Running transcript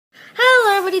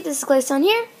everybody, this is Glaceon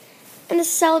here, and this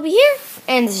is Celebi here,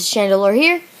 and this is Chandelure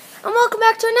here, and welcome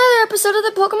back to another episode of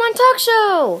the Pokemon Talk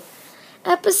Show!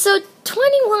 Episode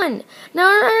 21. Now,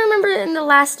 I remember in the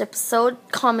last episode,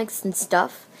 comics and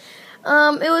stuff,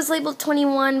 it was labeled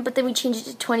 21, but then we changed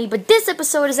it to 20, but this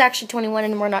episode is actually 21,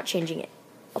 and we're not changing it.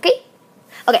 Okay?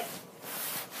 Okay.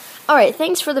 Alright,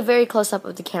 thanks for the very close-up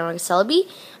of the camera, Celebi.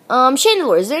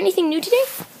 Chandelure, is there anything new today?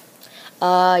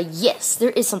 Yes,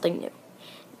 there is something new.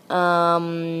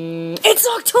 It's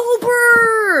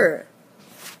October!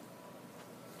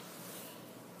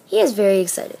 He is very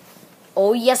excited.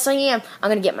 Oh, yes, I am. I'm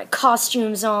gonna get my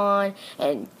costumes on,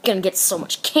 and gonna get so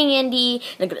much candy,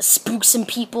 and I'm gonna spook some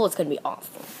people. It's gonna be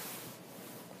awful.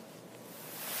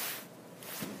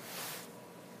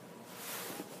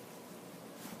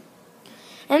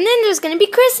 And then there's gonna be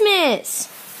Christmas.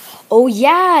 Oh,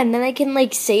 yeah, and then I can,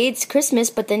 say it's Christmas,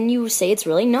 but then you say it's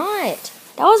really not.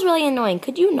 That was really annoying.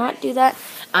 Could you not do that?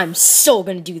 I'm so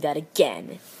gonna do that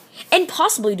again. And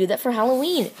possibly do that for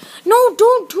Halloween. No,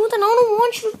 don't do that. I don't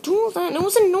want you to do that. It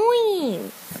was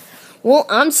annoying. Well,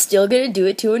 I'm still gonna do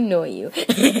it to annoy you.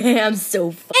 I'm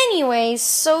so fun. Anyway,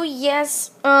 so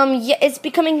yes, yeah, it's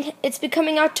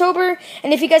becoming October,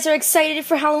 and if you guys are excited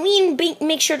for Halloween,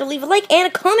 make sure to leave a like and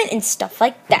a comment and stuff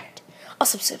like that.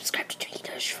 Also, subscribe to Twinkie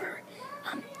Doge for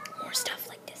more stuff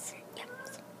like this. Yeah.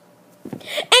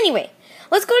 Anyway,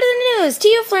 let's go to the news. To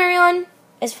you, Flareon.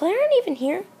 Is Flareon even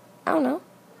here? I don't know.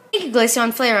 Thank you,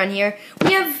 Glaceon. Flareon here.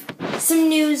 We have some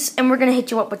news, and we're going to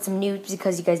hit you up with some news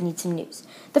because you guys need some news.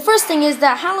 The first thing is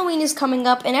that Halloween is coming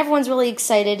up, and everyone's really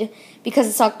excited because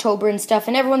it's October and stuff,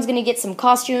 and everyone's going to get some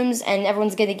costumes, and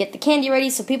everyone's going to get the candy ready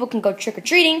so people can go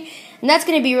trick-or-treating, and that's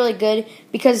going to be really good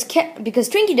because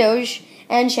Twinkie Doge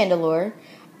and Chandelure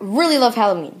really love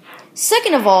Halloween.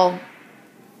 Second of all,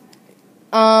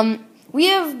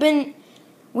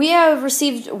 we have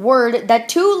received word that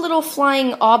two little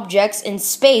flying objects in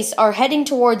space are heading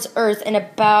towards Earth in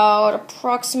about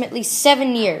approximately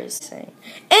 7 years.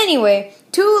 Anyway,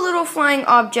 two little flying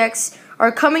objects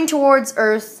are coming towards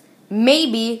Earth.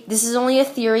 Maybe, this is only a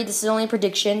theory, this is only a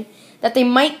prediction, that they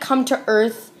might come to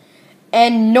Earth,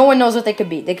 and no one knows what they could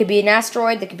be. They could be an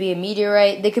asteroid, they could be a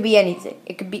meteorite, they could be anything.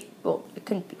 It could be, well, it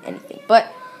couldn't be anything, but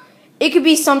it could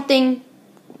be something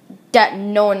that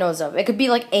no one knows of. It could be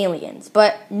like aliens,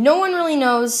 but no one really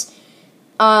knows.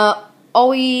 All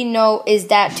we know is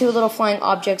that two little flying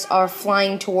objects are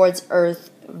flying towards Earth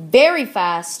very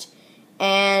fast,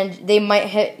 and they might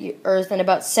hit Earth in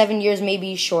about 7 years,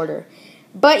 maybe shorter.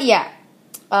 But yeah,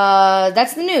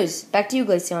 that's the news. Back to you,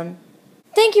 Glaceon.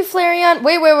 Thank you, Flareon.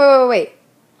 Wait.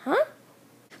 Huh?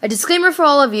 A disclaimer for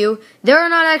all of you. There are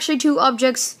not actually two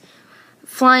objects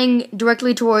flying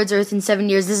directly towards Earth in 7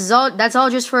 years. That's all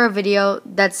just for a video.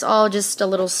 That's all just a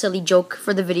little silly joke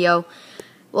for the video.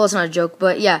 Well, it's not a joke,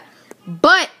 but yeah.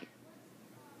 But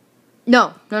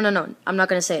no. I'm not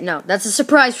gonna say it. No, that's a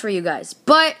surprise for you guys.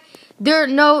 But there are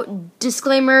no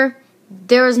disclaimer.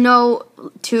 There is no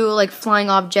two flying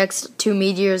objects, two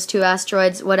meteors, two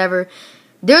asteroids, whatever.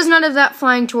 There's none of that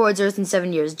flying towards Earth in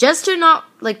 7 years. Just to not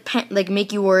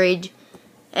make you worried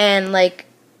and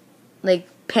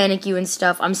panic you and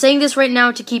stuff. I'm saying this right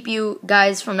now to keep you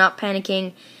guys from not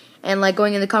panicking and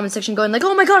going in the comment section going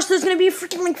oh my gosh, there's gonna be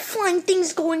freaking flying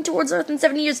things going towards Earth in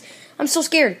 7 years. I'm so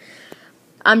scared.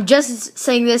 I'm just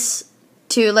saying this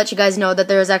to let you guys know that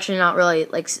there is actually not really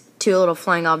two little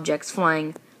flying objects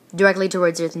flying directly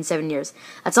towards Earth in 7 years.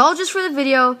 That's all just for the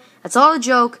video. That's all a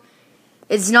joke.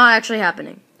 It's not actually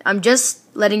happening. I'm just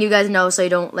letting you guys know so you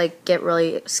don't get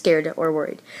really scared or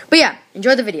worried. But yeah,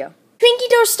 enjoy the video. Twinkie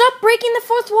Doge, stop breaking the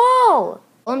fourth wall!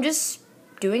 Well, I'm just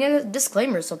doing a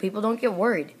disclaimer so people don't get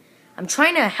worried. I'm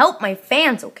trying to help my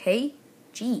fans, okay?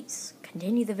 Jeez,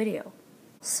 continue the video.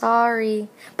 Sorry.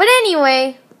 But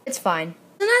anyway, it's fine.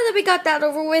 So now that we got that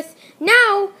over with,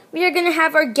 now we are going to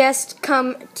have our guest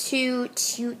come to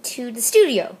the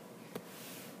studio.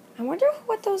 I wonder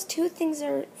what those two things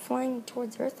are flying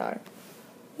towards Earth are.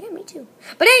 Yeah, me too.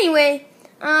 But anyway,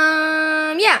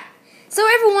 yeah. So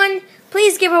everyone,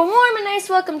 please give a warm and nice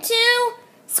welcome to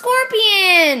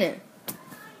Scorpion!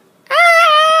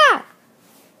 Ah!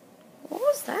 What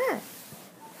was that?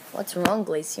 What's wrong,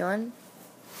 Glaceon?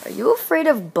 Are you afraid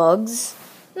of bugs?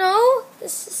 No,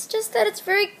 this is just that it's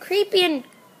very creepy and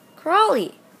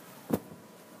crawly.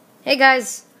 Hey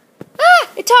guys. Ah!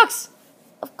 It talks!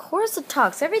 Of course it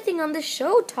talks. Everything on this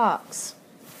show talks.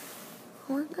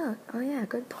 Oh my god. Oh yeah,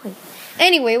 good point.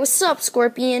 Anyway, what's up,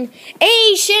 Scorpion?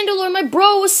 Hey, Chandelure, my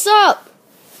bro, what's up?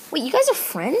 Wait, you guys are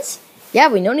friends? Yeah,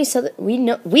 we've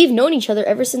known each other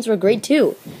ever since we're grade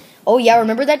 2. Oh yeah,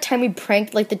 remember that time we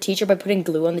pranked the teacher by putting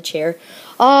glue on the chair?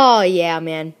 Oh yeah,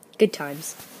 man. Good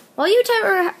times. While you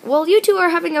two are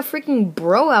having a freaking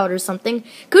bro out or something,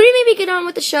 could we maybe get on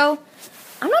with the show?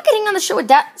 I'm not getting on the show with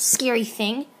that scary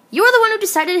thing. You were the one who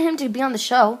decided him to be on the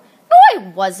show. No, I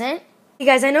wasn't. Hey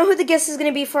guys, I know who the guest is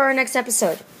going to be for our next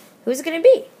episode. Who's it going to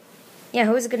be? Yeah,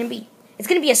 who is it going to be? It's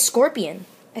going to be a scorpion.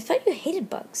 I thought you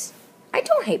hated bugs. I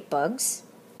don't hate bugs.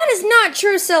 That is not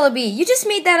true, Celebi. You just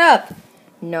made that up.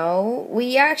 No,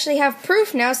 we actually have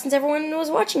proof now since everyone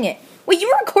was watching it. Wait, you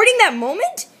were recording that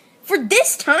moment? For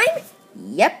this time?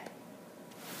 Yep.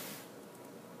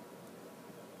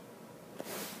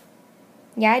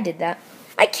 Yeah, I did that.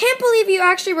 I can't believe you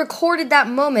actually recorded that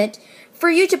moment for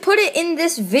you to put it in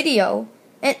this video.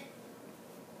 And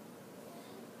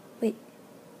wait,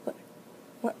 what?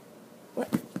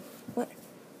 What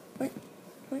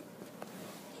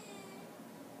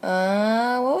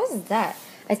was that?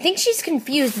 I think she's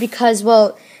confused because,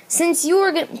 well, since you were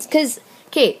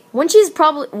okay, when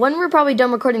we're probably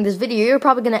done recording this video, you're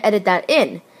probably gonna edit that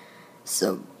in.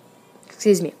 So,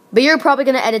 excuse me, but you're probably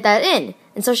gonna edit that in,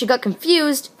 and so she got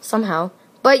confused somehow.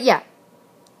 But yeah,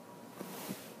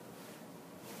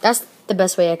 that's the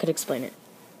best way I could explain it.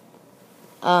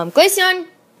 Glaceon,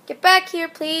 get back here,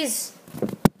 please.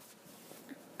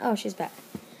 Oh, she's back.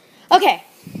 Okay,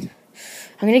 I'm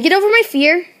gonna get over my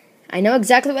fear. I know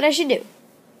exactly what I should do.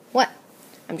 What?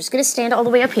 I'm just gonna stand all the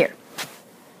way up here,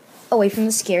 away from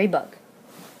the scary bug.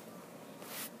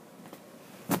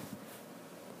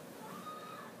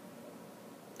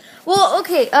 Well,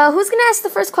 okay, who's gonna ask the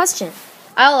first question?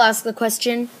 I'll ask the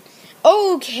question.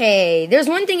 Okay, there's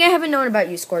one thing I haven't known about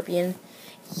you, Scorpion.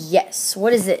 Yes,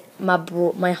 what is it, my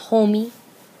homie?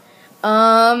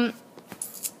 I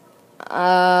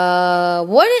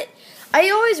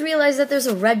always realize that there's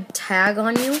a red tag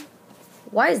on you.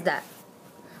 Why is that?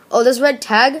 Oh, this red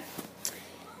tag?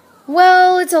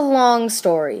 Well, it's a long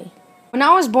story. When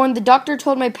I was born, the doctor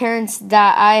told my parents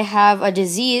that I have a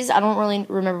disease. I don't really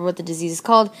remember what the disease is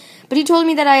called, but he told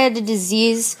me that I had a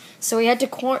disease, so he had to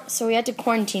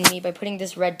quarantine me by putting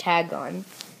this red tag on,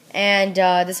 and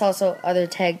this also other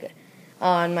tag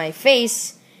on my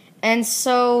face. And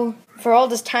so for all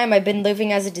this time, I've been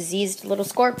living as a diseased little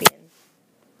scorpion.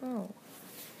 Oh,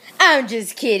 I'm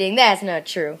just kidding. That's not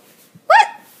true. What?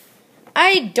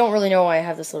 I don't really know why I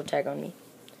have this little tag on me.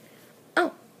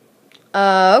 Oh.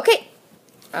 Okay.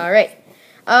 Alright.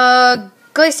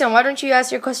 Glaceon, why don't you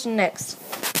ask your question next?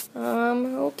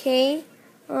 Okay.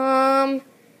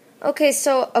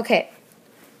 Okay.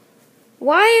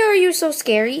 Why are you so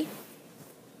scary?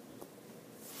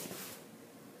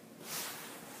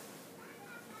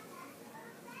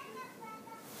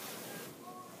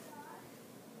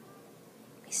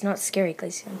 He's not scary,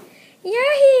 Glaceon. Yeah,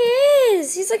 he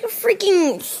is. He's like a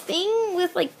freaking thing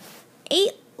with like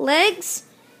 8 legs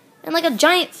and like a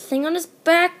giant thing on his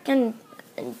back and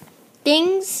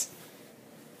things.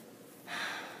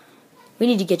 We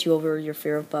need to get you over your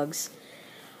fear of bugs.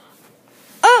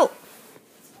 Oh!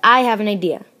 I have an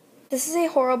idea. This is a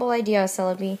horrible idea,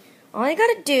 Celebi. All I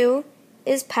gotta do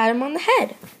is pat him on the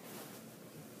head.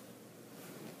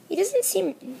 He doesn't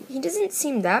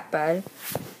seem that bad.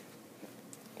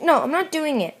 No, I'm not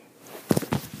doing it.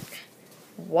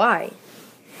 Why?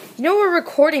 You know we're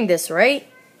recording this, right?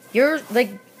 You're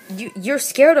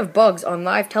scared of bugs on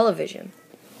live television.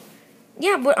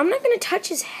 Yeah, but I'm not gonna touch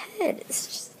his head. It's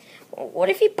just, what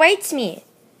if he bites me?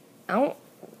 I don't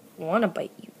want to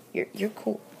bite you. You're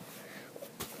cool.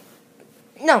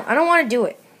 No, I don't want to do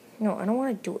it. No, I don't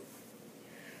want to do it.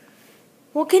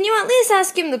 Well, can you at least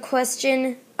ask him the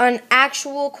question? An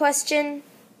actual question?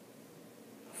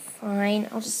 Fine,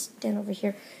 I'll just stand over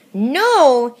here.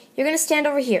 No, you're gonna stand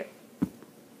over here.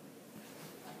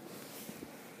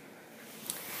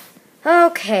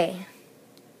 Okay.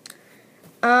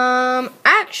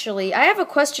 Actually, I have a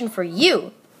question for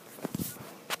you.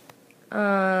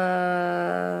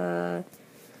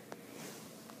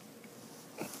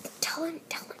 Tell him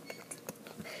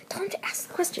to ask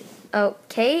the question.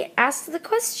 Okay, ask the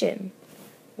question.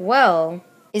 Well,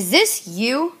 is this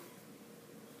you?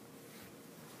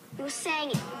 You're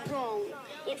saying it wrong.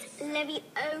 It's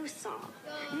Leviosa,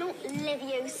 not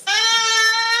Leviosa.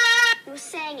 You're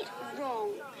saying it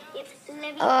wrong. It's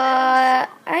Leviosa.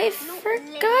 I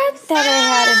forgot that I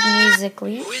had it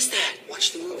musically. Who is that?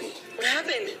 Watch the movie. What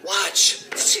happened? Watch.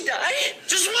 Did she die?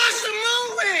 Just watch the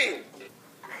movie!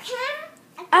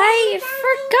 I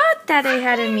forgot that I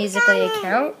had a Musical.ly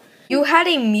account. You had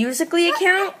a Musical.ly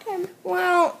account?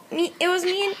 Well, it was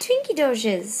me and Twinkie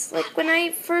Doges. Like, when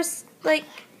I first,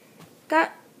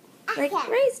 got,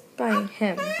 raised by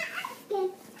him.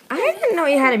 I didn't know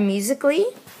you had a Musical.ly.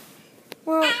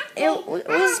 Well, it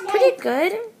was pretty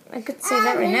good. I could say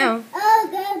that right now.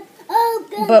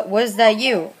 But was that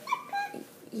you?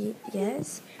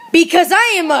 Yes. Because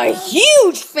I am a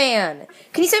huge fan.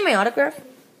 Can you sign my autograph?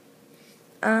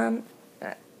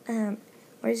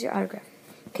 Where's your autograph?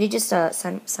 Can you just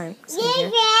sign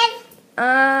here?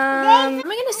 I'm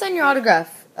gonna sign your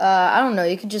autograph. I don't know.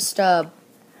 You could just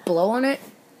blow on it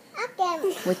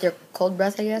with your cold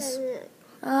breath, I guess.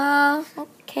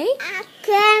 Okay.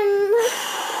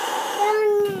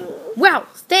 Wow.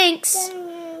 Thanks.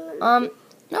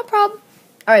 No problem.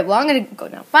 All right. Well, I'm gonna go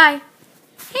now. Bye.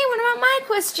 Hey, what about my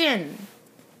question?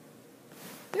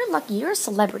 You're lucky. You're a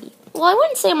celebrity. Well, I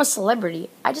wouldn't say I'm a celebrity.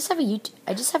 I just have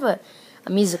a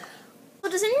music.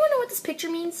 Well, does anyone know what this picture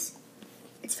means?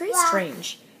 It's very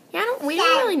strange. Yeah, we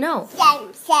don't really know.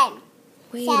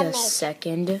 Wait a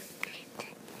second.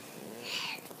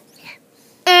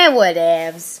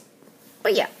 Whatevs.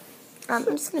 But yeah, I'm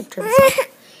just gonna turn this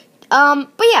off.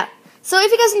 But yeah. So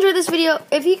if you guys enjoyed this video,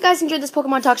 if you guys enjoyed this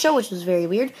Pokemon Talk show, which was very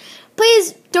weird,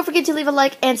 please don't forget to leave a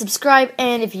like and subscribe.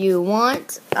 And if you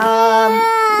want, leave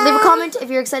a comment if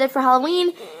you're excited for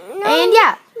Halloween. And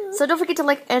yeah, so don't forget to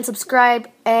like and subscribe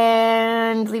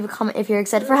and leave a comment if you're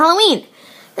excited for Halloween.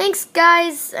 Thanks,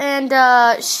 guys, and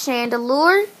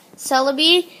Chandelure,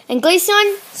 Celebi, and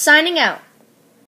Glaceon signing out.